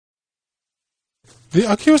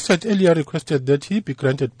The accused had earlier requested that he be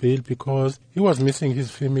granted bail because he was missing his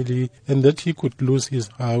family and that he could lose his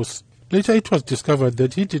house. Later it was discovered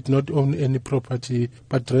that he did not own any property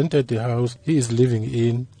but rented the house he is living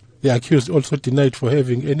in. The accused also denied for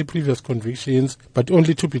having any previous convictions, but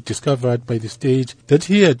only to be discovered by the state that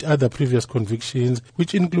he had other previous convictions,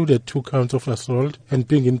 which included 2 counts of assault and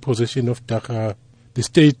being in possession of dagga. The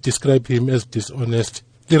state described him as dishonest.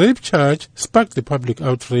 The rape charge sparked the public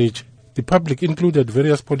outrage. The public included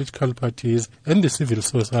various political parties and the civil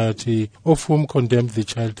society, of whom condemned the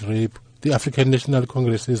child rape. The African National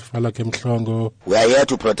Congress's Falake Mhlongo. We are here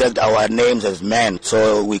to protect our names as men,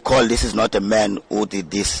 so we call this is not a man who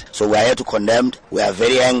did this. So we are here to condemn. We are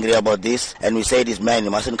very angry about this, and we say this man, he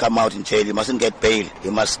mustn't come out in jail, he mustn't get bail,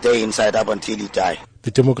 he must stay inside up until he dies.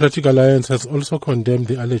 The Democratic Alliance has also condemned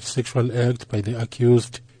the alleged sexual act by the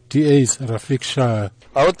accused. DA's Rafiq Shah.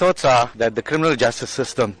 Our thoughts are that the criminal justice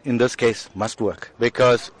system in this case must work,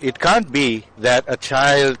 because it can't be that a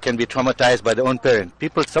child can be traumatized by their own parent.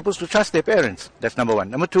 People are supposed to trust their parents. That's number one.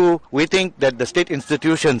 Number two, we think that the state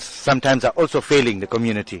institutions sometimes are also failing the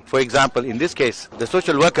community. For example, in this case, the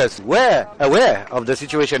social workers were aware of the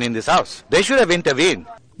situation in this house. They should have intervened.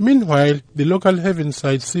 Meanwhile, the local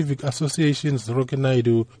Heavenside Civic Association's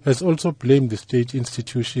Rokenaidu has also blamed the state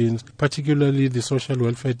institutions, particularly the Social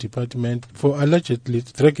Welfare Department, for allegedly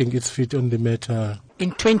dragging its feet on the matter.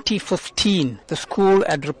 In 2015, the school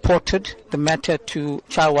had reported the matter to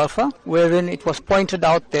child welfare, wherein it was pointed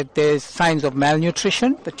out that there's signs of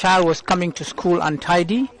malnutrition. The child was coming to school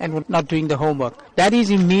untidy and was not doing the homework. That is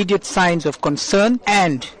immediate signs of concern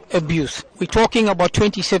and abuse. We're talking about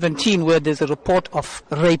 2017, where there's a report of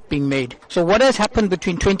rape being made. So what has happened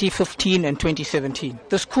between 2015 and 2017?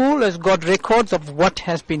 The school has got records of what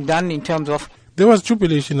has been done in terms of. There was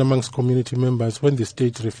jubilation amongst community members when the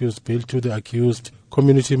state refused bail to the accused.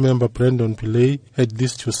 Community member Brandon Pillay had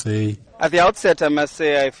this to say. At the outset, I must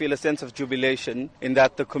say I feel a sense of jubilation in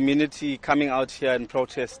that the community coming out here and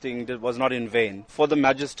protesting was not in vain. For the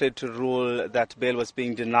magistrate to rule that bail was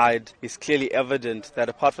being denied is clearly evident that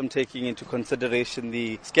apart from taking into consideration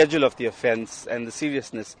the schedule of the offence and the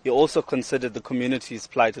seriousness, he also considered the community's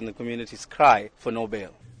plight and the community's cry for no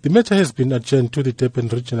bail. The matter has been adjourned to the Durban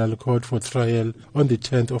Regional Court for trial on the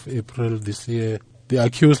 10th of April this year. The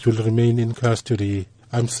accused will remain in custody.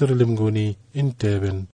 I'm Cyril Mnguni in Durban.